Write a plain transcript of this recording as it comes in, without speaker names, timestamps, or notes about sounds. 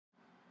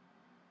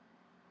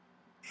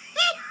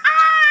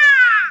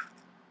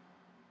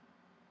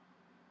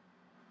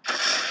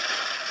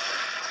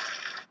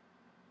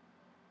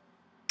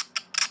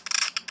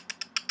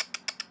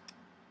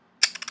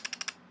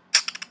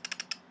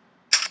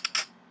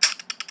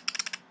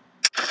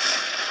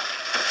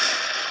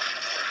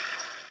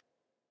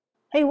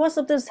Hey, what's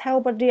up? This is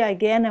HellBuddy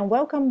again, and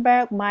welcome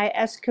back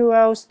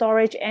MySQL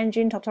storage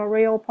engine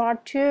tutorial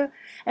part 2.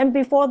 And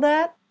before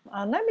that,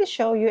 let me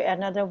show you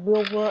another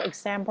real-world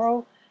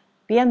example: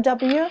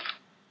 BMW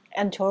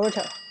and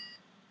Toyota.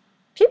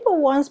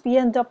 People want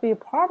BMW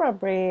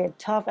probably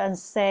tough and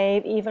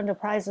safe, even the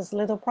price is a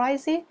little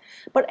pricey.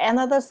 But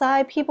another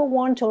side, people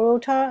want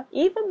Toyota,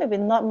 even maybe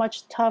not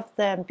much tough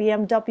than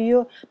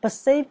BMW, but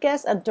safe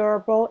gas and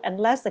durable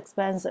and less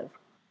expensive.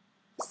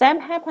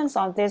 Same happens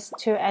on these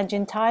two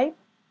engine types.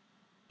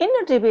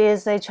 InnoDB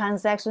is a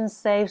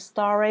transaction-safe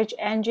storage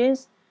engine.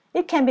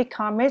 It can be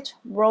commit,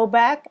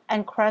 rollback,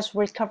 and crash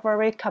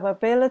recovery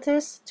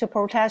capabilities to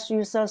protect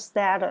user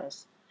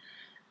status.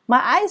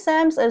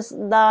 MyISAM is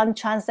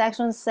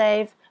non-transaction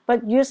safe,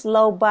 but use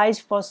low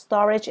bytes for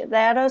storage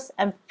data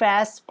and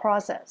fast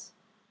process.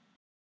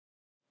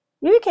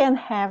 You can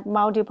have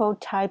multiple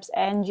types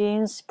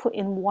engines put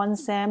in one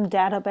SAM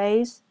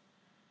database,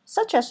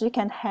 such as you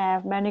can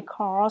have many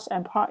cars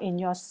and park in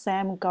your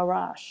SAM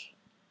garage.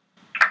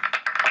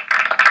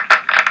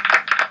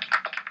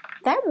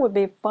 That would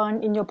be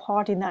fun in your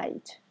party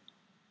night.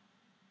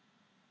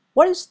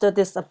 What is the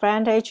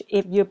disadvantage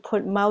if you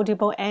put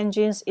multiple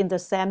engines in the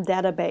same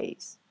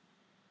database?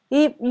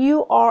 If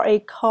you are a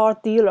car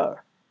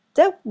dealer,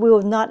 that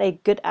will not a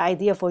good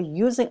idea for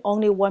using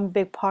only one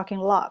big parking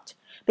lot,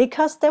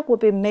 because that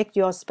would be make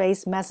your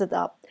space messed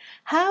up.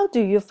 How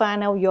do you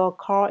find out your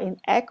car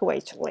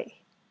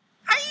inaccurately?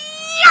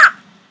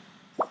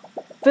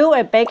 Feel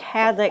a big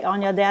headache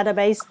on your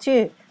database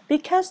too,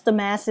 because the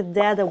massive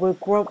data will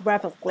grow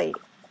rapidly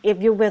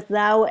if you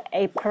without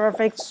a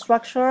perfect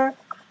structure.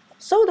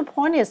 So the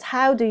point is,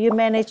 how do you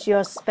manage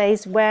your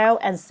space well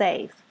and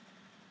safe?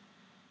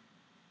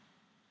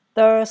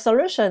 The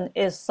solution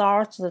is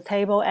sort the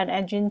table and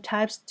engine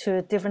types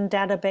to different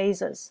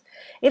databases.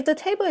 If the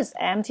table is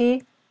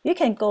empty, you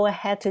can go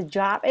ahead to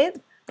drop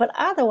it, but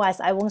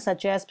otherwise I won't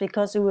suggest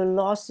because you will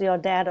lose your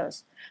data.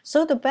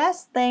 So the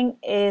best thing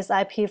is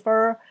I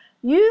prefer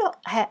you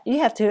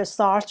have to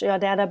sort your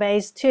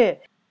database too.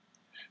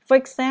 For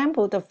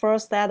example, the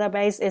first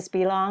database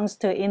belongs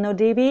to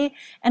InnoDB,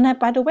 and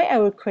by the way, I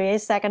will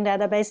create second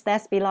database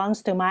that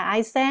belongs to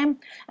MyISAM.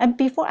 And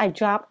before I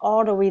drop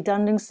all the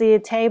redundancy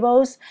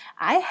tables,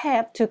 I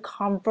have to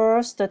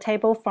convert the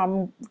table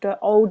from the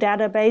old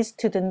database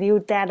to the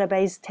new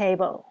database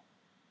table.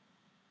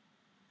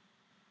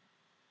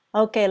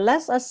 Okay,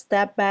 let's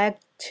step back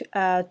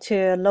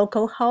to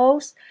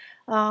localhost.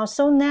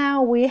 So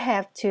now we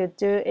have to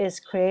do is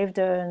create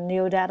the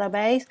new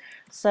database.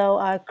 So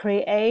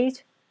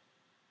create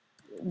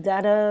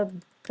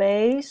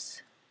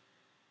database,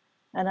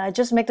 and I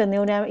just make the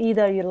new name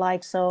either you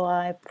like. So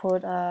I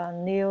put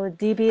new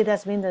DB,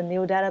 that's mean the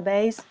new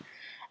database,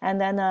 and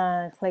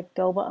then click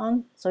go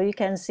button. So you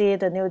can see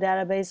the new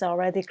database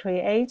already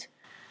create,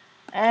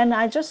 and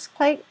I just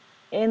click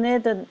in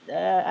it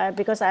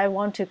because I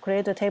want to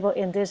create the table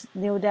in this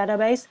new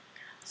database.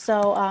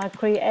 So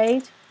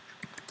create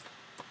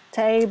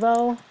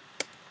table.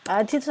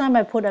 This time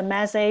I put a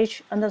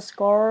message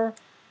underscore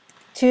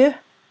 2,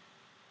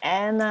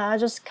 and I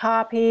just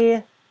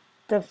copy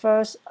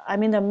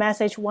the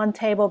message 1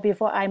 table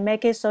before I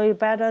make it. So you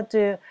better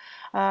to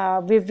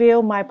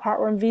review my part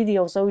 1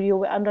 video so you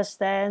will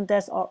understand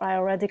that's all I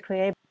already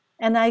created.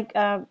 And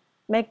I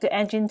make the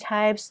engine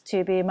types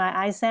to be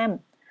MyISAM.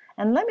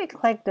 And let me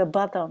click the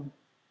button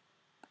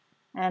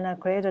and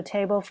create a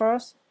table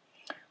first.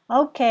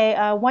 Okay,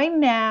 right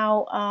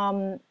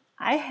now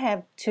I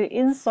have to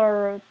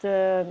insert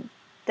the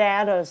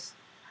data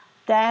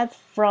that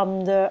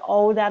from the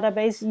old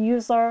database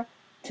user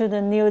to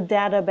the new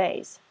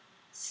database.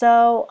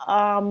 So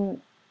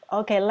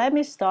okay, let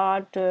me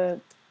start the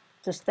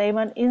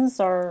statement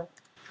insert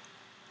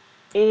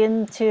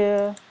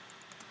into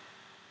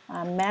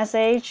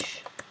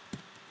message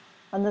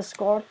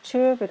underscore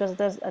 2, because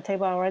there's a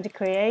table I already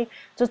created.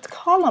 Just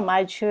column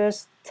I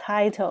choose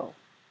title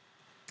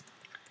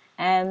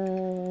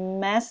and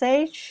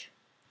message,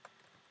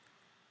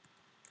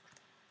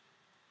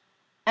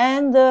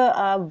 and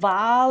the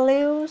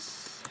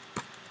values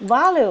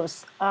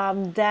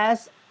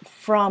that's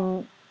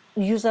from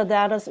user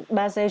data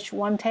message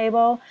 1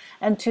 table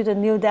and to the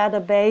new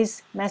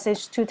database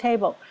message 2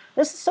 table.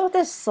 This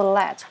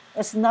select,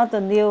 it's not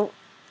the new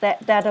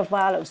data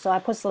value, so I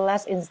put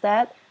select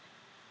instead.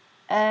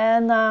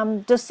 And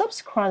the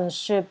subsequent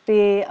should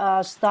be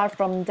start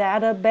from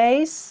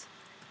database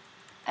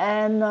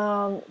and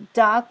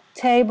dot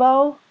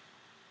table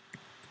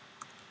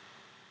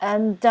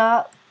and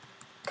dot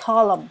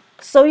column.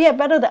 So yeah,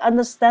 better to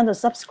understand the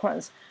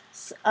subsequence.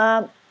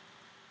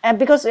 And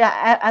because I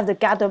have to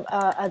get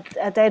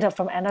the data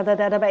from another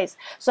database,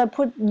 so I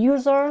put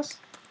users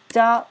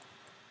dot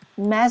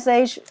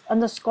message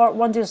underscore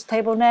 1, this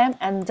table name,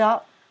 and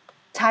dot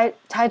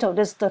title,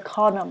 this is the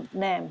column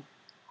name.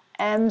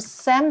 And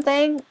same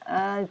thing,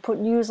 put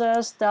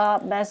users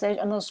dot message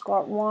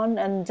underscore 1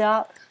 and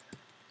dot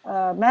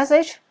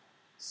message.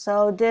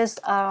 So this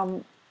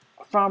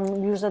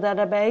from user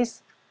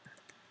database,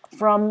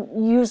 from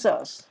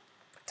users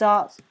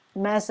dot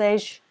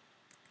message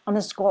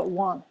underscore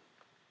 1.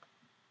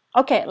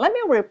 Okay, let me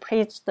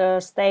repeat the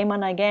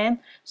statement again.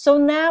 So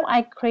now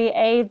I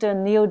create the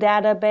new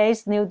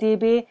database, new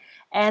DB,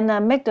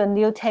 and make the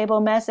new table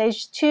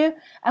message 2.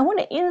 I want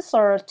to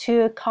insert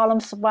 2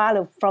 columns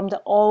value from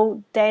the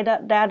old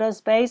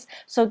database.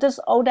 So this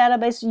old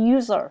database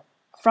user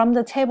from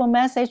the table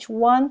message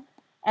 1,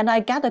 and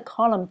I got the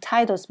column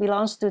titles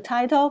belongs to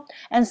title,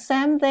 and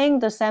same thing,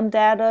 the same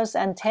data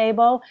and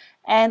table,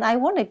 and I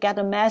want to get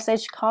the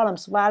message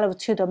columns value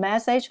to the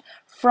message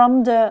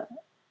from the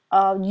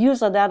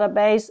user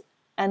database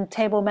and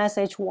table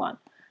message 1.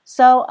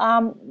 So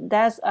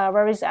that's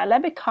very easy.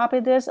 Let me copy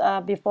this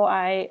before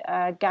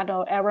I get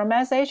an error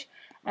message,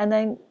 and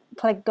then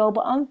click go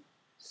button.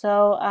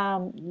 So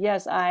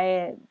yes,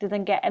 I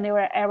didn't get any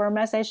error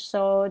message,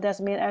 so that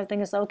means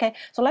everything is okay.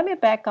 So let me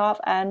back off,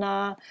 and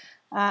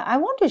I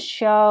want to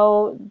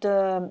show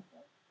the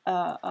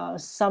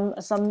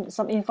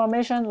some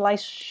information, like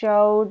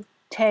show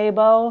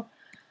table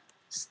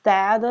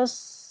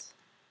status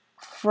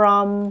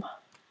from.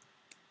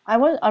 I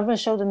want to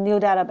show the new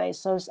database,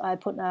 so I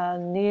put a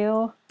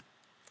new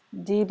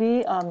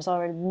DB.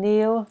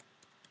 New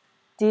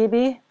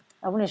DB.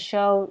 I want to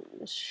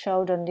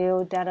show the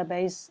new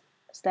database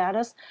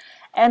status,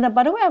 and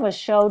by the way, I will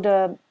show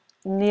the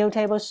new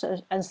table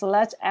and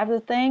select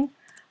everything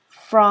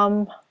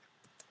from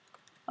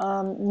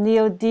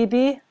new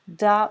DB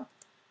dot.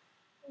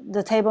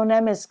 The table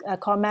name is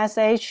called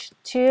message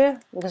 2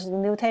 because the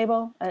new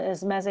table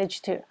is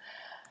message 2.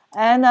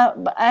 And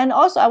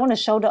also I want to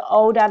show the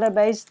old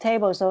database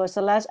table, so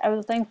select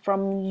everything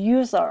from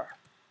user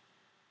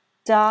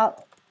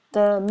dot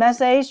the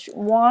message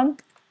 1.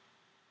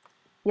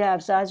 Yeah,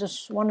 so I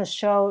just want to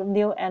show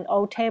new and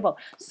old table.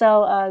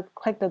 So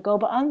click the go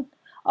button.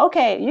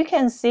 Okay, you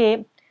can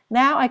see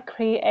now I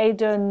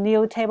create a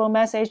new table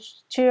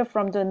message 2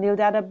 from the new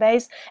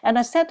database, and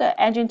I set the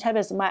engine type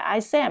as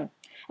MyISAM.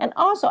 And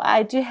also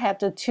I do have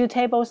the 2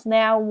 tables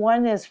now.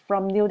 One is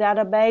from new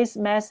database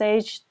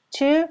message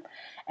 2.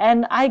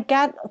 And I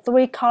got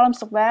 3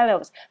 columns of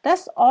values.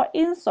 That's all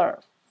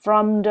insert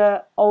from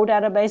the old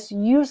database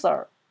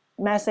user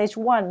message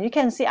 1. You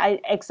can see I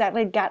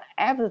exactly got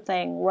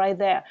everything right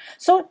there.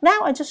 So now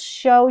I just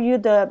show you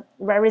the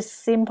very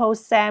simple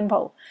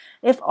sample.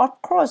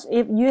 Of course,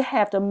 if you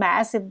have the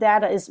massive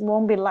data, it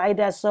won't be like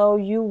that. So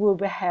you will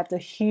have the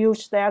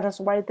huge data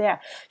right there.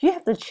 You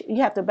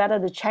have to better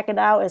to check it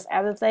out as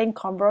everything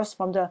converts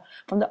from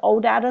the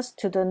old data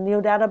to the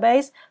new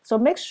database. So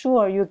make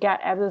sure you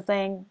get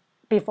everything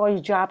before you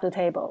drop the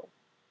table.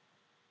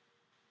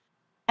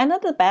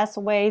 Another best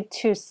way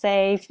to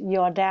save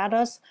your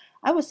data,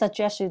 I would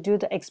suggest you do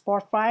the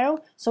export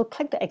file. So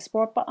click the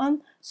export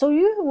button. So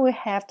you will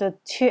have the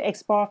 2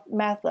 export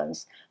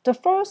methods. The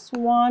first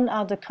one,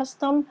 the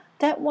custom,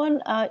 that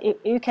one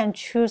you can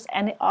choose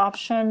any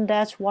option.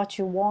 That's what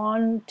you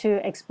want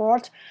to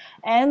export.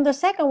 And the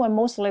second one,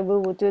 mostly we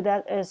will do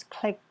that is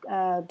click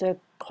the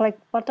click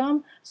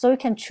button, so you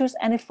can choose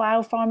any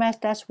file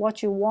format. That's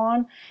what you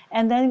want,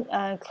 and then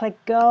click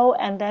go,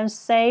 and then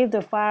save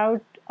the file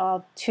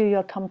to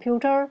your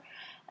computer.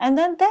 And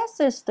then that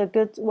is the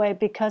good way,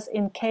 because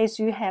in case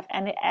you have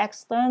any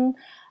accident,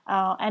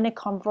 any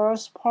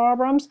converse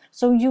problems,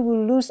 so you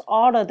will lose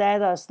all the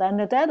data, then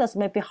the data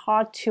may be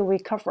hard to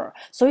recover,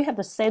 so you have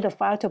to save the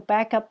file to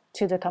back up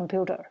to the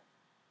computer.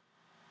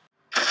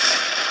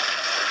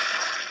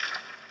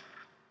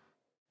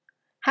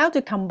 How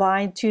to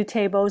combine 2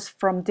 tables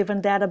from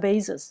different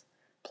databases.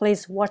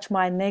 Please watch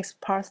my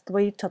next part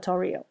 3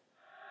 tutorial.